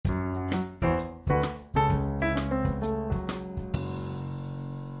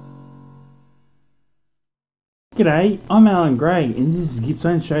G'day, I'm Alan Gray and this is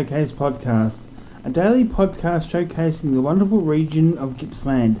Gippsland Showcase Podcast, a daily podcast showcasing the wonderful region of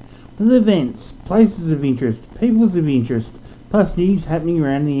Gippsland with events, places of interest, peoples of interest, plus news happening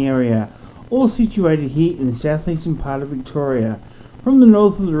around the area, all situated here in the southeastern part of Victoria, from the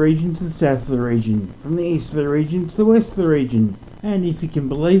north of the region to the south of the region, from the east of the region to the west of the region. And if you can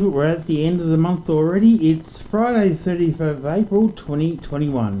believe it, we're at the end of the month already. It's Friday the 30th of April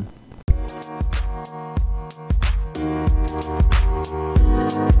 2021.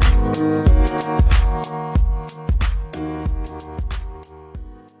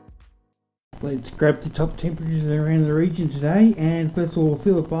 Let's grab the top temperatures around the region today. And first of all,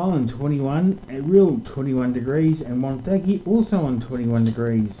 Phillip Island 21, Real 21 degrees, and Wonthaggi also on 21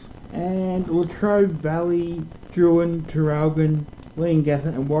 degrees. And Latrobe Valley, Drouin, Traralgon, Leongatha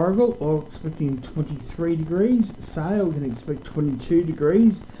and Warragul all expecting 23 degrees. Sale can expect 22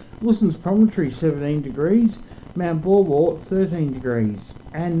 degrees. Wilson's Promontory 17 degrees. Mount Baw 13 degrees.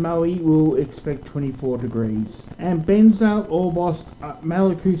 And Moe will expect 24 degrees. And Benzow, Orbost,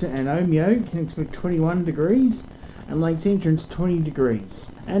 Mallacoota and Omeo can expect 21 degrees. And Lakes Entrance 20 degrees.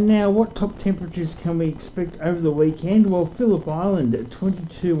 And now, what top temperatures can we expect over the weekend? Well, Phillip Island at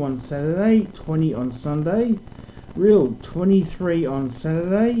 22 on Saturday, 20 on Sunday. Real 23 on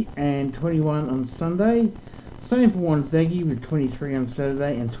Saturday and 21 on Sunday. Same for Wonthaggi with 23 on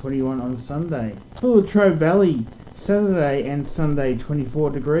Saturday and 21 on Sunday. For Latrobe Valley, Saturday and Sunday 24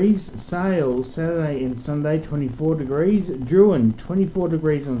 degrees. Sale, Saturday and Sunday 24 degrees. Drouin 24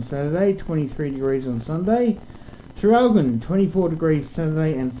 degrees on Saturday, 23 degrees on Sunday. Traralgon 24 degrees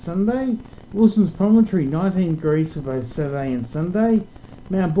Saturday and Sunday. Wilson's Promontory 19 degrees for both Saturday and Sunday.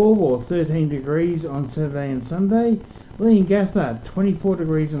 Mount Baw 13 degrees on Saturday and Sunday. Leongatha 24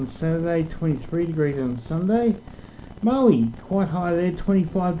 degrees on Saturday, 23 degrees on Sunday. Moe quite high there,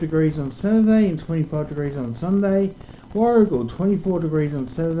 25 degrees on Saturday and 25 degrees on Sunday. Warragul 24 degrees on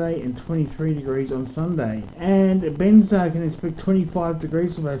Saturday and 23 degrees on Sunday. And Benzow can expect 25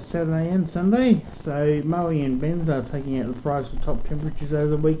 degrees for both Saturday and Sunday. So Moe and Benzow taking out the prize for top temperatures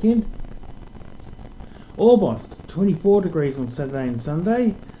over the weekend. Orbost 24 degrees on Saturday and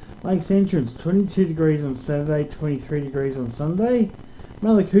Sunday. Lakes Entrance 22 degrees on Saturday, 23 degrees on Sunday.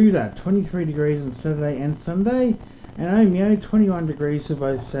 Mallacoota 23 degrees on Saturday and Sunday. And Omeo 21 degrees for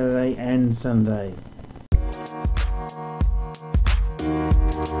both Saturday and Sunday.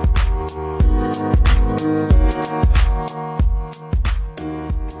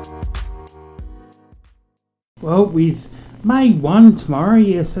 Well, with May 1 tomorrow,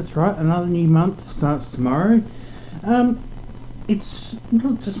 yes, that's right, another new month starts tomorrow. It's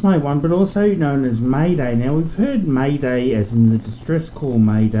not just May 1, but also known as May Day. Now, we've heard May Day as in the distress call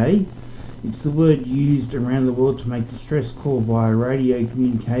May Day. It's the word used around the world to make distress call via radio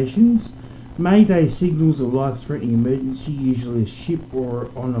communications. May Day signals a life-threatening emergency, usually a ship or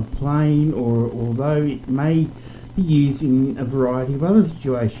on a plane, or although it may be used in a variety of other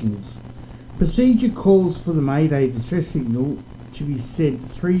situations. Procedure calls for the May Day distress signal to be said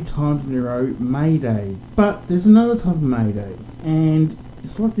 3 times in a row, May Day. But there's another type of May Day, and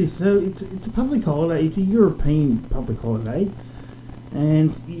it's like this. So it's a public holiday. It's a European public holiday,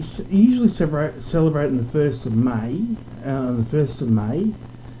 and you usually celebrate on the 1st of May,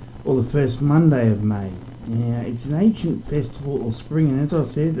 or the first Monday of May. Now, it's an ancient festival or spring, and as I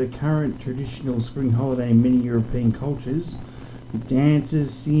said, a current traditional spring holiday in many European cultures, with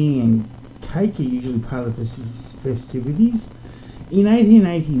dances, singing, and cake are usually part of the festivities. In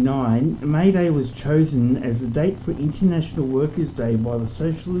 1889, May Day was chosen as the date for International Workers' Day by the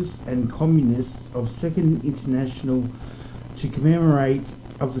Socialists and Communists of the Second International to commemorate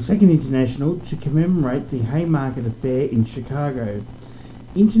the Haymarket Affair in Chicago.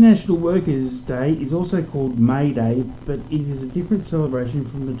 International Workers' Day is also called May Day, but it is a different celebration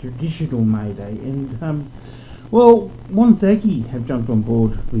from the traditional May Day. And Wonthaggi have jumped on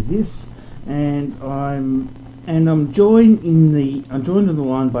board with this, and I'm joined on the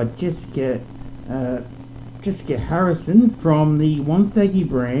line by Jessica Harrison from the Wonthaggi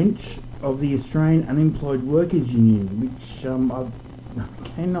branch of the Australian Unemployed Workers Union, which I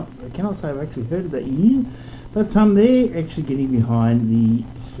cannot say I've actually heard of that union, but they're actually getting behind the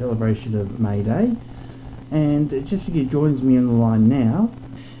celebration of May Day. And Jessica joins me on the line now.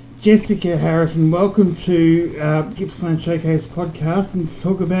 Jessica Harrison, welcome to Gippsland Showcase Podcast and to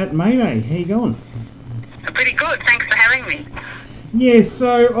talk about May Day. How you going? Pretty good, thanks for having me. Yeah,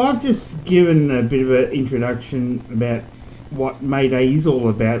 so I've just given a bit of an introduction about what May Day is all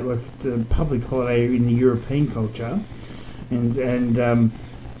about, like the public holiday in the European culture, and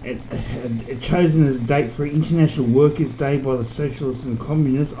chosen as a date for International Workers' Day by the Socialists and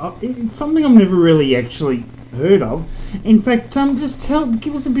Communists. It's something I've never really actually heard of. In fact,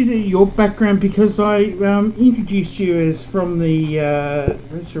 give us a bit of your background, because I introduced you as from the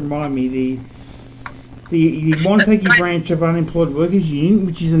let's remind me the Wonthaggi branch of Unemployed Workers Union,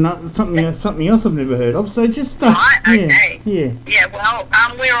 which is something else I've never heard of. So just right, okay. yeah. Well,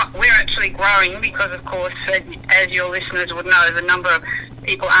 we're actually growing because, of course, as your listeners would know, the number of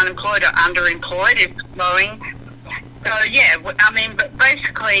people unemployed or underemployed is growing. So but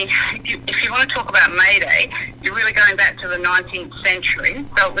basically, if you want to talk about May Day, you're really going back to the 19th century.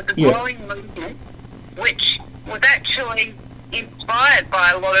 So it was a growing movement, which was actually inspired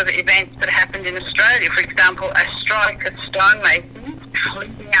by a lot of events that happened in Australia. For example, a strike of stonemasons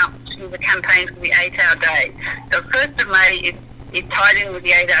leading up to the campaign for the 8-hour day. So 1st of May is tied in with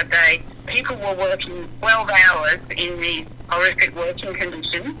the 8-hour day. People were working 12 hours in these horrific working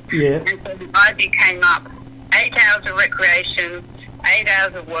conditions. Yeah. And so the idea came up, 8 hours of recreation, 8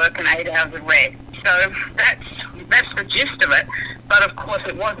 hours of work, and 8 hours of rest. So that's the gist of it. But of course,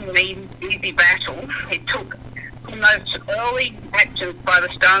 it wasn't an easy battle. It took, from those early actions by the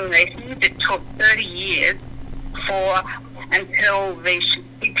stonemasons, it took 30 years until the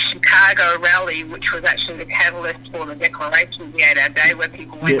big Chicago rally, which was actually the catalyst for the declaration of the 8-hour day, where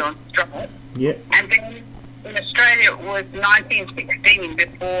people went on strike. Yeah. And then in Australia, it was 1916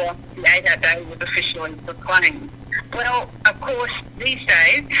 before the 8-hour day was officially proclaimed. Well, of course, these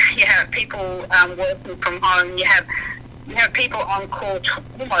days, you have people working from home. You have people on call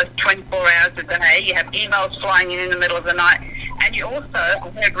almost 24 hours a day. You have emails flying in the middle of the night. And you also, I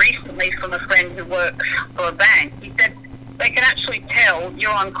heard recently from a friend who works for a bank, he said they can actually tell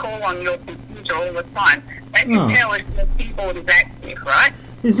you're on call on your computer all the time. They can tell if your keyboard is active, right?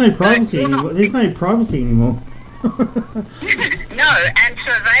 There's no privacy anymore. There's no privacy anymore. No, and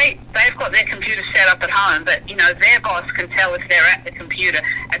so they've got their computer set up at home, but their boss can tell if they're at the computer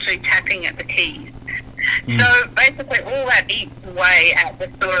actually tapping at the keys. So basically, all that eats away at the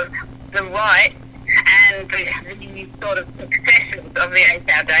sort of the right and the sort of successes of the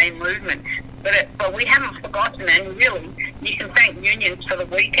 8-hour day movement. But we haven't forgotten, and really, you can thank unions for the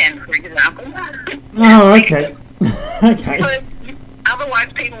weekend, for example. Oh, okay. Okay. Because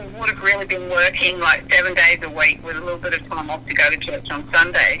otherwise, people would have really been working like 7 days a week with a little bit of time off to go to church on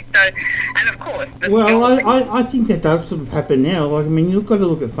Sunday. So, and of course... I think that does sort of happen now. Like, I mean, you've got to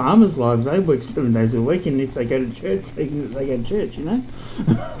look at farmers' lives. They work 7 days a week, and if they go to church, they go to church,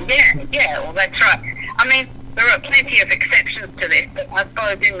 Yeah, well, that's right. I mean, there are plenty of exceptions to this, but I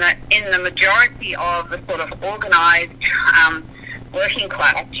suppose in the majority of the sort of organised working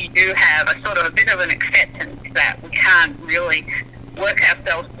class, you do have a sort of a bit of an acceptance that we can't really work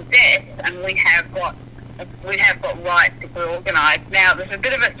ourselves to death, and we have got rights if we're organised. Now, there's a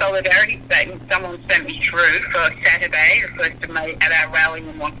bit of a solidarity statement someone sent me through for Saturday, the 1st of May, at our rally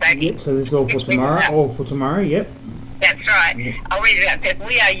in Wonthaggi. Yep, so this is all for tomorrow. Yep. That's right. Yep. I'll read it out. It says,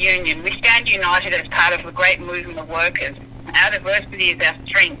 "We are union. We stand united as part of the great movement of workers. Our diversity is our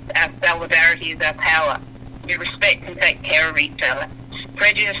strength. Our solidarity is our power. We respect and take care of each other.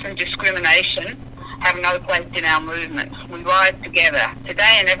 Prejudice and discrimination have no place in our movement. We rise together.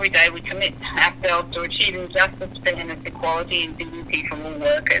 Today and every day we commit ourselves to achieving justice, fairness, equality and dignity for all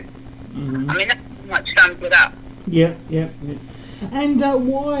workers." Mm-hmm. I mean, that pretty much sums it up. Yeah. And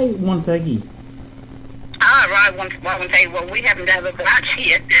why Wonthaggi? Right, Wonthaggi. Well, we happen to have a branch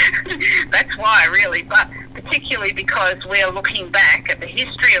here. That's why, really. But particularly because we are looking back at the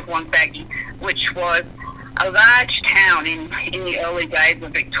history of Wonthaggi, which was a large town in the early days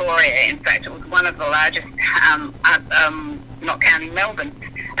of Victoria. In fact, it was one of the largest, not counting Melbourne.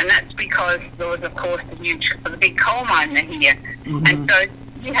 And that's because there was, of course, the big coal mine here. Mm-hmm. And so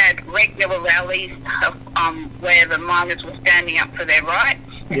you had regular rallies where the miners were standing up for their rights.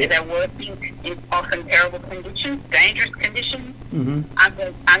 Yeah. They're working in often terrible conditions, dangerous conditions,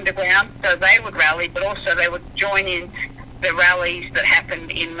 underground. So they would rally, but also they would join in the rallies that happened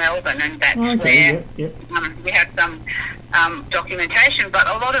in Melbourne, and that's where we have some documentation. But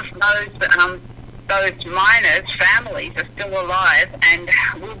a lot of those miners' families are still alive, and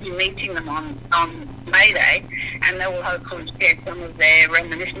we'll be meeting them on May Day, and they will hopefully share some of their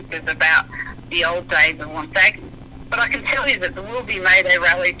reminiscences about the old days of Wonthaggi. But I can tell you that there will be May Day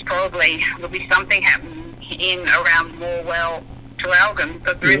rallies. Probably there'll be something happening in around Morwell, Traralgon,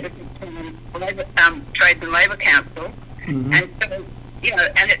 because there is a Trades and Labour Council. Mm-hmm. And so,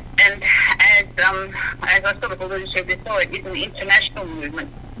 and as I sort of alluded to before, it is an international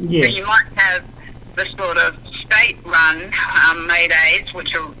movement. Yeah. So you might have the sort of state-run May Days,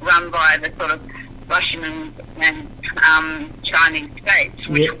 which are run by the sort of Russian and Chinese states,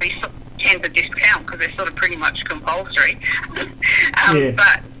 which Yep. we sort of tend to discount because they're sort of pretty much compulsory. Yeah.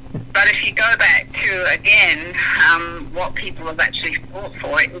 But if you go back to, again, what people have actually fought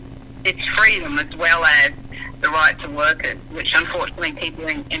for, it's freedom as well as the right to work it, which unfortunately people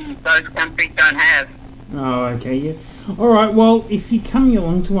in those countries don't have. Oh, okay, yeah. All right. Well, if you're coming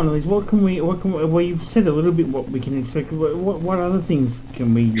along to one of these, well, you've said a little bit what we can expect. What other things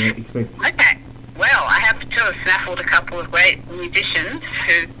can we expect? Okay. Well, I have to have snaffled a couple of great musicians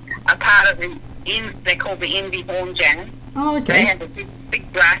who are part of they're called the Indie Horn Jam. Oh, okay. They have a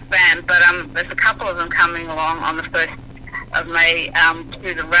big brass band, but there's a couple of them coming along on the 1st of May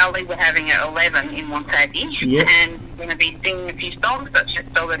to the rally we're having at 11 in Wonthaggi. Yep. And we're going to be singing a few songs such as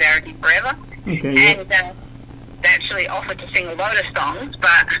Solidarity Forever. Okay, yeah. And they actually offered to sing a load of songs,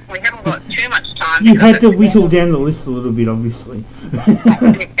 but we haven't got too much time. You had to whittle down the list a little bit, obviously.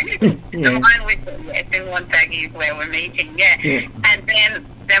 The mine with yes, in Wonthaggi is where we're meeting, yeah. And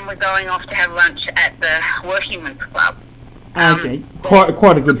then we're going off to have lunch at the Working Men's Club. Okay,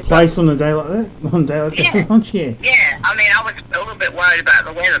 quite a good place on a day like that. On a day like that, lunch, yeah. Yeah, I mean, I was a little bit worried about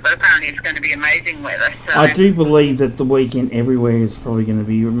the weather, but apparently it's going to be amazing weather. So I do believe that the weekend everywhere is probably going to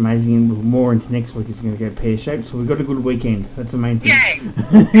be amazing, and more into next week is going to go pear-shaped, so we've got a good weekend. That's the main thing.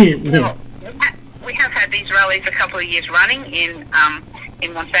 Yay! Yeah. Well, we have had these rallies a couple of years running in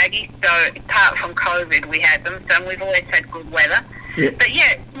Wonthaggi, so apart from COVID we had them, so we've always had good weather. Yep. But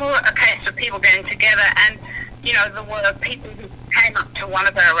yeah, it's more a case of people getting together, and you know, there were people who came up to one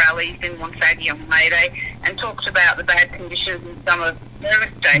of our rallies in Wonthaggi on May Day and talked about the bad conditions in some of service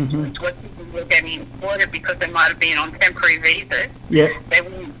stations where people were getting exploited because they might have been on temporary visas. Yep. They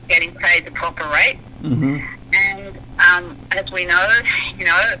weren't getting paid the proper rate. Mm-hmm. And as we know, you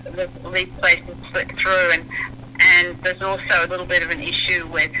know, these places slip through, and there's also a little bit of an issue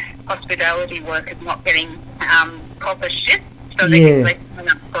with hospitality workers not getting proper shifts. So they sign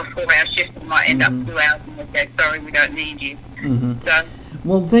up for a 4-hour shift and might end up 2 hours and they say, sorry, we don't need you. So,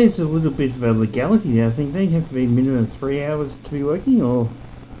 well, there's a little bit of a legality there. I think they have to be minimum 3 hours to be working, or...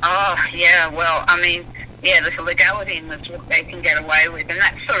 Oh, yeah, well, I mean, yeah, there's a legality in this, what they can get away with, and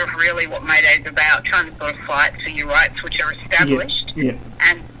that's sort of really what May Day's about, trying to sort of fight for your rights, which are established,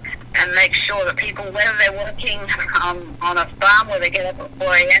 and make sure that people, whether they're working on a farm where they get up at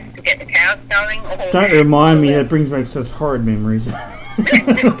 4 a.m. to get the cows going, or... Don't remind me, that brings back such horrid memories.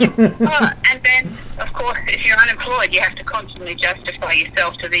 And then, of course, if you're unemployed, you have to constantly justify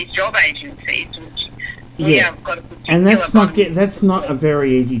yourself to these job agencies, which we have got a particular... And that's not a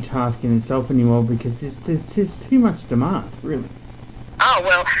very easy task in itself anymore, because there's too much demand, really. Oh,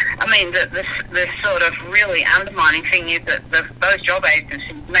 well, I mean, the sort of really undermining thing is that those job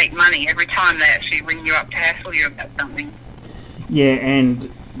agencies make money every time they actually ring you up to hassle you about something. Yeah, and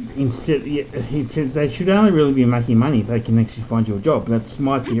instead, they should only really be making money if they can actually find you a job. That's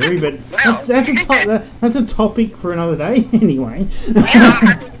my theory, but well, that's a topic for another day, anyway. Yeah, I'm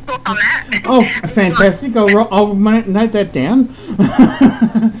happy to talk on that. Oh, fantastic. I'll note that down.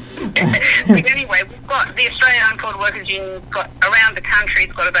 But anyway, we've got the Australian Unemployed Workers Union around the country.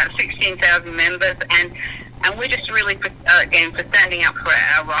 It's got about 16,000 members, and we're just really, again, for standing up for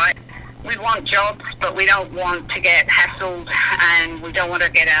our rights. We want jobs, but we don't want to get hassled, and we don't want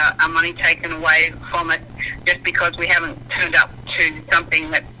to get our money taken away from it just because we haven't turned up to something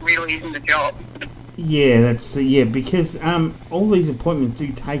that really isn't a job. Yeah, because all these appointments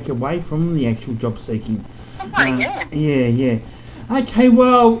do take away from the actual job seeking. Yeah. Okay,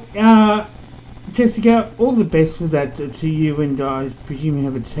 well, Jessica, all the best with that to you, and I presume you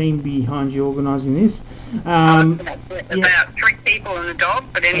have a team behind you organising this. About 3 people and a dog,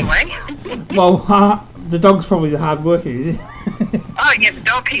 but anyway. Well, the dog's probably the hard worker, is it? Oh, yeah, the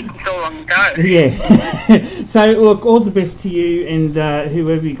dog keeps us all on the go. Yeah. So, look, all the best to you and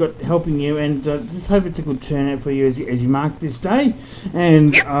whoever you got helping you, and just hope it's a good turnout for you as you mark this day.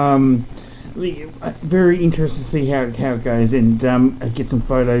 And very interested to see how it goes, and get some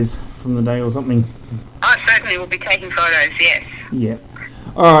photos from the day or something. Oh, certainly we'll be taking photos, yes. Yeah.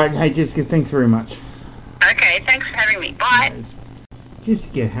 All right. Hey, Jessica, thanks very much. Okay, thanks for having me. Bye.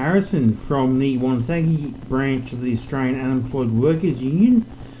 Jessica Harrison from the Wonthaggi branch of the Australian Unemployed Workers Union,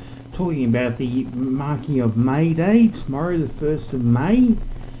 talking about the marking of May Day, tomorrow the 1st of May.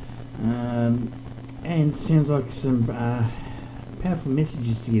 And sounds like some powerful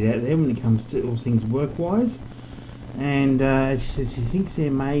messages to get out there when it comes to all things work-wise. And she says she thinks there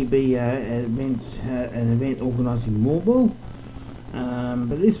may be an event organised in Morwell,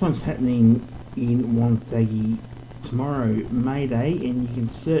 but this one's happening in Wonthaggi tomorrow, May Day, and you can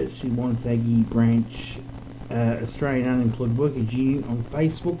search the Wonthaggi branch Australian Unemployed Workers Union on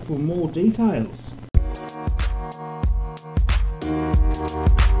Facebook for more details.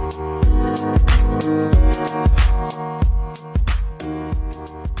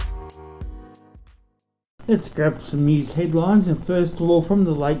 Let's grab some news headlines, and first of all from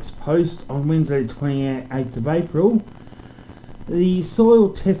the Lakes Post on Wednesday 28th of April. The soil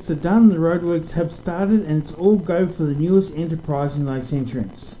tests are done, the roadworks have started, and it's all go for the newest enterprise in Lakes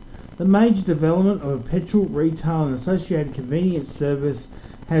Entrance. The major development of a petrol, retail and associated convenience service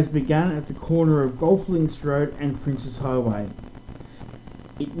has begun at the corner of Golf Links Road and Princess Highway.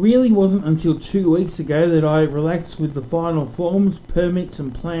 It really wasn't until 2 weeks ago that I relaxed with the final forms, permits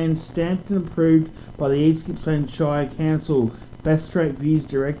and plans stamped and approved by the East Gippsland Shire Council, Bass Strait Views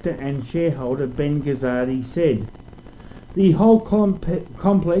Director and shareholder Ben Gazzardi said. The whole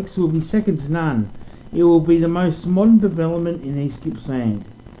complex will be second to none. It will be the most modern development in East Gippsland.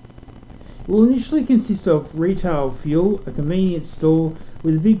 It will initially consist of retail fuel, a convenience store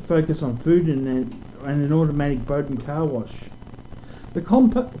with a big focus on food and an automatic boat and car wash. The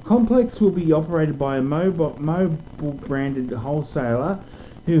complex will be operated by a mobile branded wholesaler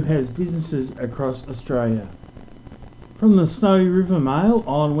who has businesses across Australia. From the Snowy River Mail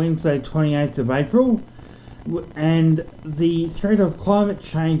on Wednesday 28th of April, and the threat of climate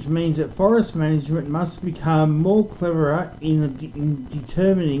change means that forest management must become more cleverer in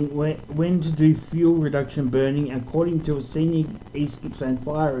determining when to do fuel reduction burning, according to a senior East Gippsland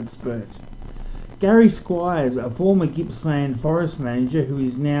fire expert. Gary Squires, a former Gippsland forest manager who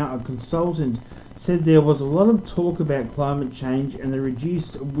is now a consultant, said there was a lot of talk about climate change and the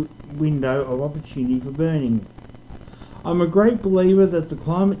reduced window of opportunity for burning. I'm a great believer that the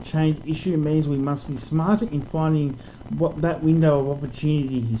climate change issue means we must be smarter in finding that window of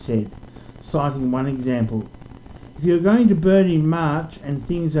opportunity, he said, citing one example. If you're going to burn in March and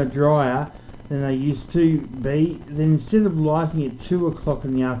things are drier than they used to be, then instead of lighting at 2 o'clock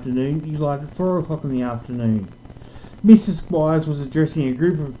in the afternoon, you light at 4 o'clock in the afternoon. Mr. Squires was addressing a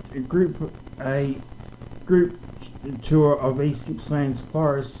group tour of East Gippsland's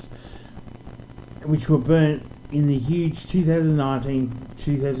forests, which were burnt in the huge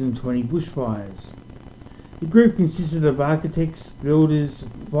 2019-2020 bushfires. The group consisted of architects, builders,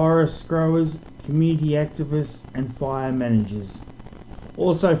 forest growers, community activists and fire managers.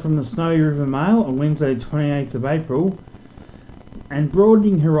 Also from the Snowy River Mail on Wednesday 28th of April, and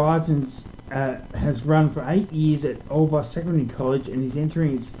Broadening Horizons has run for 8 years at Orbost Secondary College and is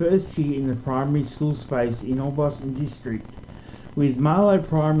entering its first year in the primary school space in Orbost and District, with Marlow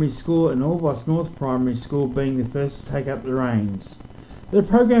Primary School and Orbost North Primary School being the first to take up the reins. The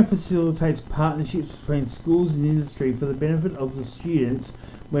program facilitates partnerships between schools and industry for the benefit of the students,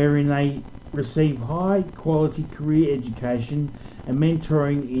 wherein they receive high quality career education and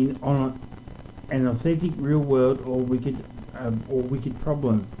mentoring on an authentic real world or wicked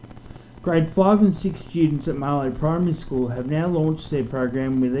problem. Grade 5 and 6 students at Marlow Primary School have now launched their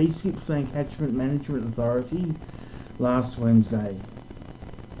program with East Gippsland Catchment Management Authority last Wednesday.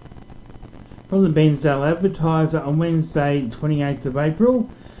 From the Bensdale Advertiser on Wednesday 28th of April,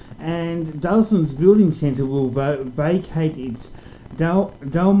 and Dalston's Building Centre will vacate its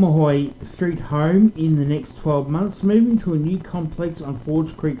Dalmahoy Street home in the next 12 months, moving to a new complex on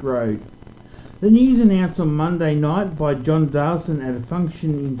Forge Creek Road. The news announced on Monday night by John Dalston at a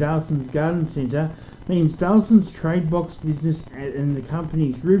function in Dalston's Garden Centre means Dalston's trade box business and the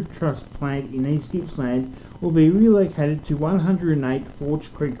company's roof truss plant in East Gippsland will be relocated to 108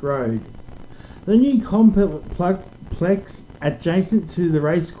 Forge Creek Road. The new complex adjacent to the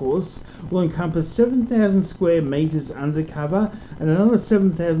racecourse will encompass 7,000 square metres undercover and another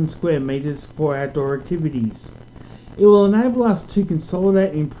 7,000 square metres for outdoor activities. It will enable us to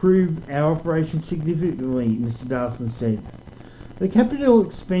consolidate and improve our operations significantly, Mr. Dalston said. The capital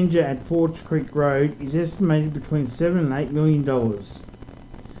expenditure at Forge Creek Road is estimated between $7 and $8 million.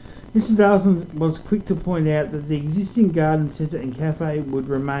 Mr. Dalston was quick to point out that the existing garden centre and cafe would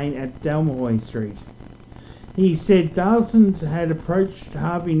remain at Dalmahoy Street. He said Dalston's had approached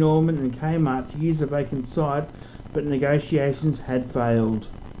Harvey Norman and Kmart to use the vacant site, but negotiations had failed.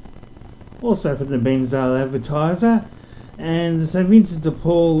 Also from the Bensdale Advertiser, and the St Vincent de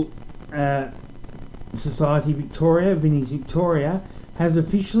Paul Society Victoria, Vinnie's Victoria, has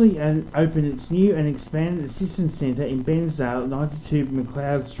officially opened its new and expanded assistance centre in Bensdale, 92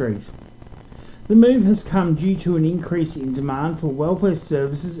 McLeod Street. The move has come due to an increase in demand for welfare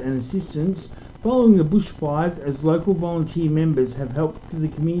services and assistance following the bushfires, as local volunteer members have helped the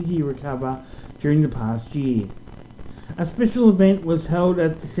community recover during the past year. A special event was held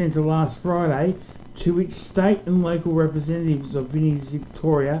at the centre last Friday, to which state and local representatives of Vinnie's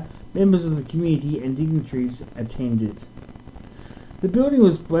Victoria, Members of the community and dignitaries attended. The building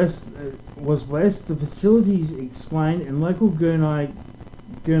was blessed. The facilities explained, and local Gurnai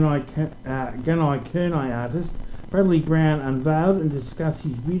artist Bradley Brown unveiled and discussed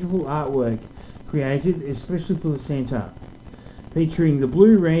his beautiful artwork created especially for the centre, featuring the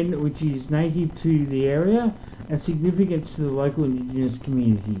blue wren, which is native to the area and significant to the local Indigenous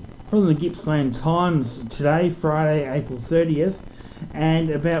community. From the Gippsland Times today, Friday, April 30th, and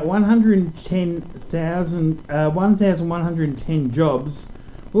about 1,110 jobs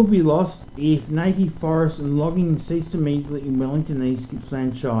will be lost if native forest and logging ceased immediately in Wellington and East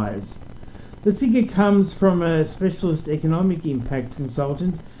Gippsland Shires. The figure comes from a specialist economic impact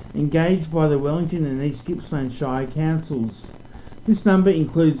consultant engaged by the Wellington and East Gippsland Shire councils. This number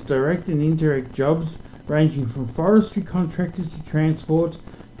includes direct and indirect jobs ranging from forestry contractors to transport,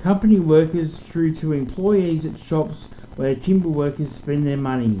 company workers through to employees at shops where timber workers spend their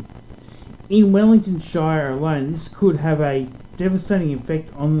money. In Wellington Shire alone, this could have a devastating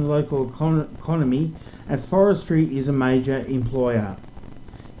effect on the local economy, as forestry is a major employer.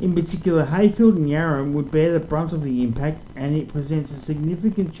 In particular, Hayfield and Yarram would bear the brunt of the impact, and it presents a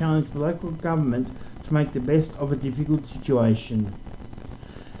significant challenge for local government to make the best of a difficult situation.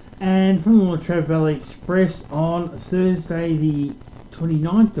 And from the Latrobe Valley Express on Thursday the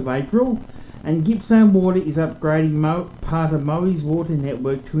 29th of April, and Gippsland Water is upgrading part of Moe's water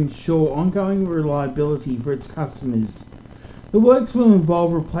network to ensure ongoing reliability for its customers. The works will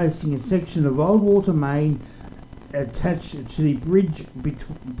involve replacing a section of old water main attached to the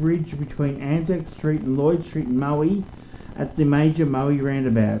bridge between Anzac Street and Lloyd Street in Moe at the major Moe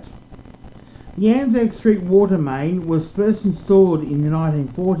roundabout. The Anzac Street water main was first installed in the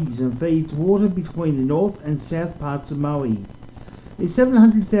 1940s and feeds water between the north and south parts of Moe. The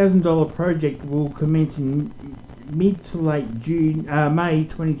 $700,000 project will commence in mid to late May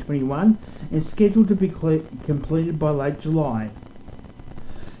 2021 and is scheduled to be completed by late July.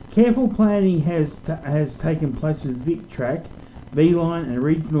 Careful planning has taken place with VicTrack, V-Line and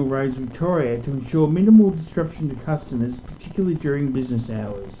Regional Roads Victoria to ensure minimal disruption to customers, particularly during business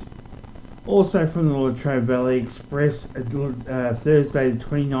hours. Also from the Latrobe Valley Express, Thursday the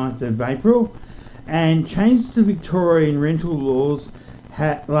 29th of April, and changes to Victorian rental laws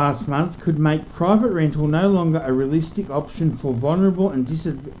last month could make private rental no longer a realistic option for vulnerable and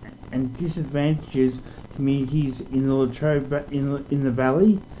disadvantaged communities in the Latrobe in the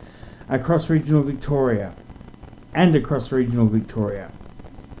Valley, across regional Victoria.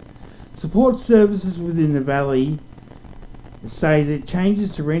 Support services within the Valley say that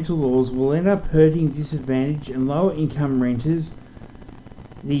changes to rental laws will end up hurting disadvantaged and lower income renters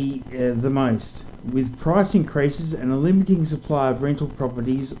the most, with price increases and a limiting supply of rental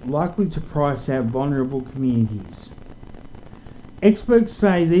properties likely to price out vulnerable communities. Experts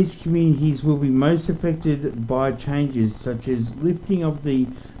say these communities will be most affected by changes such as lifting of the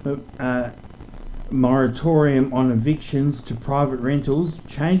moratorium on evictions to private rentals,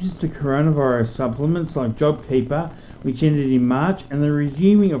 changes to coronavirus supplements like JobKeeper, which ended in March, and the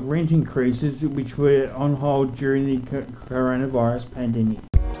resuming of rent increases which were on hold during the coronavirus pandemic.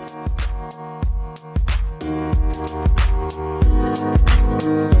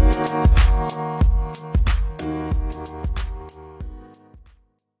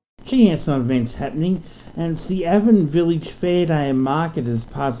 Checking out some events happening, and it's the Avon Village Fair Day and Market as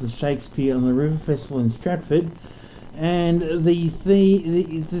part of the Shakespeare on the River Festival in Stratford, and the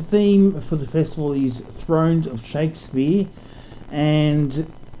theme for the festival is Thrones of Shakespeare,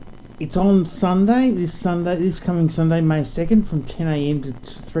 and it's on this coming Sunday, May 2nd from 10am to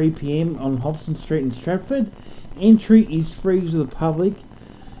 3pm on Hobson Street in Stratford. Entry is free to the public.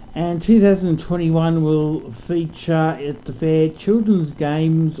 And 2021 will feature at the fair children's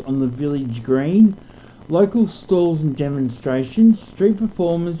games on the village green, local stalls and demonstrations, street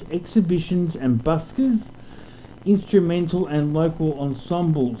performers, exhibitions and buskers, instrumental and local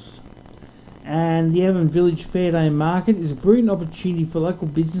ensembles. And the Avon Village Fair Day Market is a brilliant opportunity for local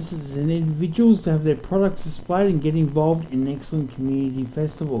businesses and individuals to have their products displayed and get involved in an excellent community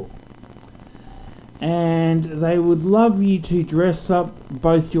festival. And they would love you to dress up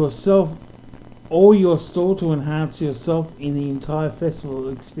both yourself or your store to enhance yourself in the entire festival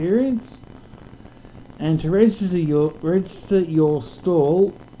experience. And to register your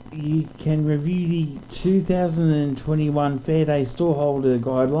stall, you can review the 2021 Fair Day Storeholder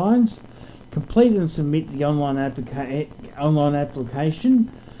Guidelines, complete and submit the online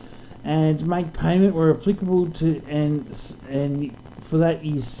application, and make payment where applicable to and for that,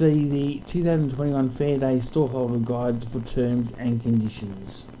 you see the 2021 Fair Day Storeholder Guide for terms and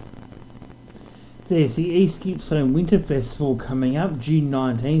conditions. There's the East Gippsland Winter Festival coming up June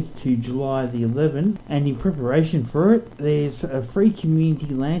 19th to July the 11th, and in preparation for it there's a free community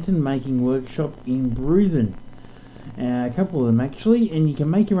lantern making workshop in Bruthen. A couple of them actually, and you can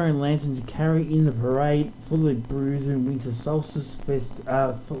make your own lantern to carry in the parade for the Bruthen Winter Solstice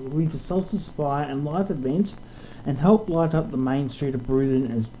Fire and Light event, and help light up the main street of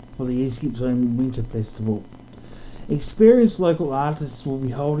Bruthen as for the East Gippsland Winter Festival. Experienced local artists will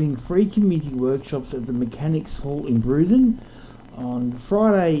be holding free community workshops at the Mechanics Hall in Bruthen on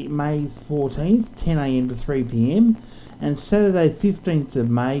Friday, May 14th, 10am to 3pm, and Saturday, 15th of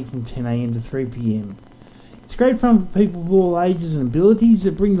May from 10am to 3pm. It's great fun for people of all ages and abilities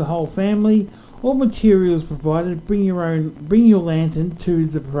that bring the whole family. All materials provided. Bring your lantern to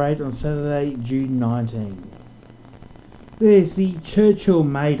the parade on Saturday, June 19. There's the Churchill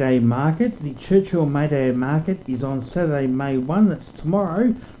May Day Market. The Churchill May Day Market is on Saturday, May 1, that's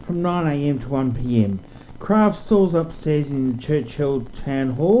tomorrow, from 9am to 1pm. Craft stalls upstairs in the Churchill Town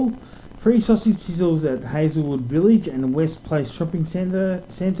Hall. Free sausage sizzles at Hazelwood Village and West Place shopping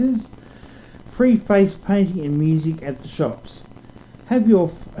centres. Free face painting and music at the shops. Have your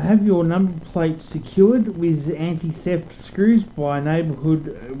number plates secured with anti-theft screws by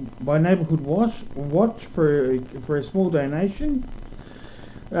Neighbourhood Watch for a small donation.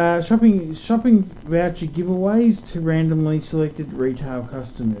 Shopping voucher giveaways to randomly selected retail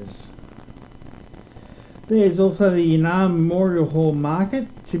customers. There's also the Yanar Memorial Hall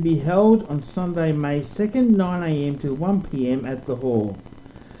Market to be held on Sunday, May 2nd, 9am to 1pm at the hall.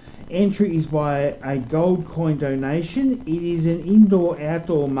 Entry is by a gold coin donation. It is an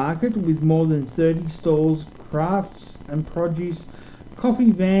indoor-outdoor market with more than 30 stalls, crafts and produce,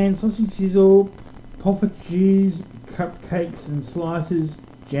 coffee van, sausage sizzle, poffertjes, cupcakes and slices,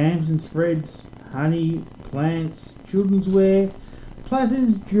 jams and spreads, honey, plants, children's wear,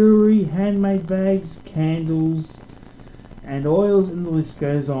 platters, jewellery, handmade bags, candles and oils, and the list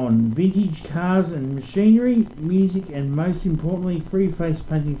goes on. Vintage cars and machinery, music, and most importantly, free face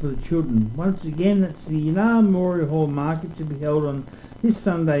painting for the children. Once again, that's the Yanar Memorial Hall Market to be held on this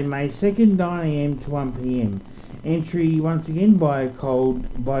Sunday, May 2nd, 9am to 1pm. Entry once again by gold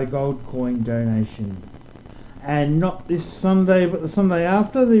coin donation. And not this Sunday, but the Sunday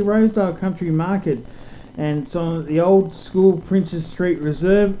after, the Rosedale Country Market. And it's on the old school Princes Street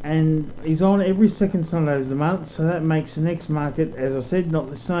Reserve, and is on every second Sunday of the month, so that makes the next market, as I said, not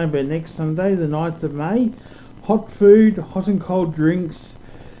this Sunday but next Sunday, the 9th of May. Hot food, hot and cold drinks,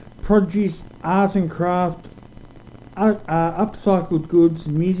 produce, art and craft, upcycled goods,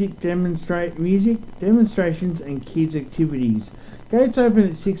 music demonstrations and kids activities. Gates open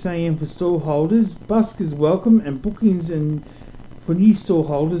at 6am for stall holders, buskers welcome, and bookings for new stall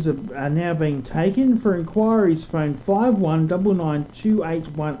holders are now being taken. For inquiries, phone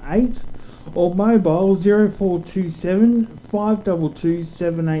 51992818 or mobile 0427 522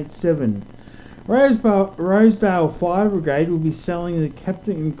 787. Rosedale Fire Brigade will be selling the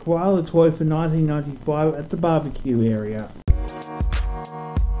Captain Koala toy for $19.95 at the barbecue area.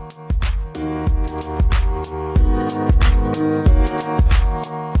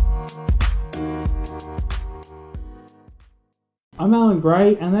 I'm Alan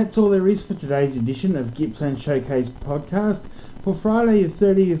Gray, and that's all there is for today's edition of Gippsland Showcase podcast for Friday the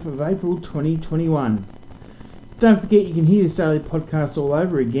 30th of April 2021. Don't forget you can hear this daily podcast all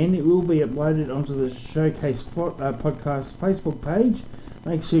over again. It will be uploaded onto the Showcase podcast Facebook page.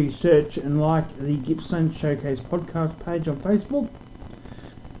 Make sure you search and like the Gippsland Showcase podcast page on Facebook.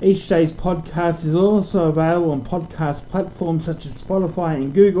 Each day's podcast is also available on podcast platforms such as Spotify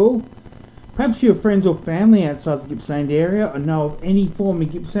and Google. Perhaps your friends or family outside the Gippsland area or know of any former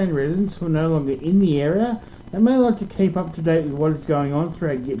Gippsland residents who are no longer in the area that may like to keep up to date with what is going on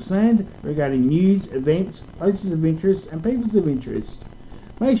throughout Gippsland regarding news, events, places of interest and peoples of interest.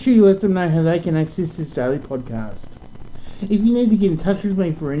 Make sure you let them know how they can access this daily podcast. If you need to get in touch with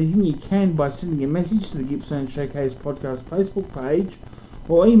me for anything, you can by sending a message to the Gippsland Showcase Podcast Facebook page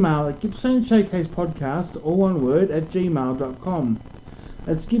or email at gippslandshowcasepodcast, all one word, at gmail.com.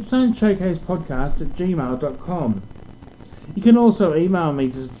 That's gippslandshowcasepodcast@gmail.com. You can also email me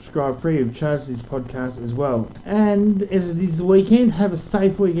to subscribe free of charge to this podcast as well. And as it is the weekend, have a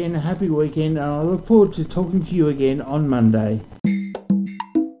safe weekend, a happy weekend, and I look forward to talking to you again on Monday.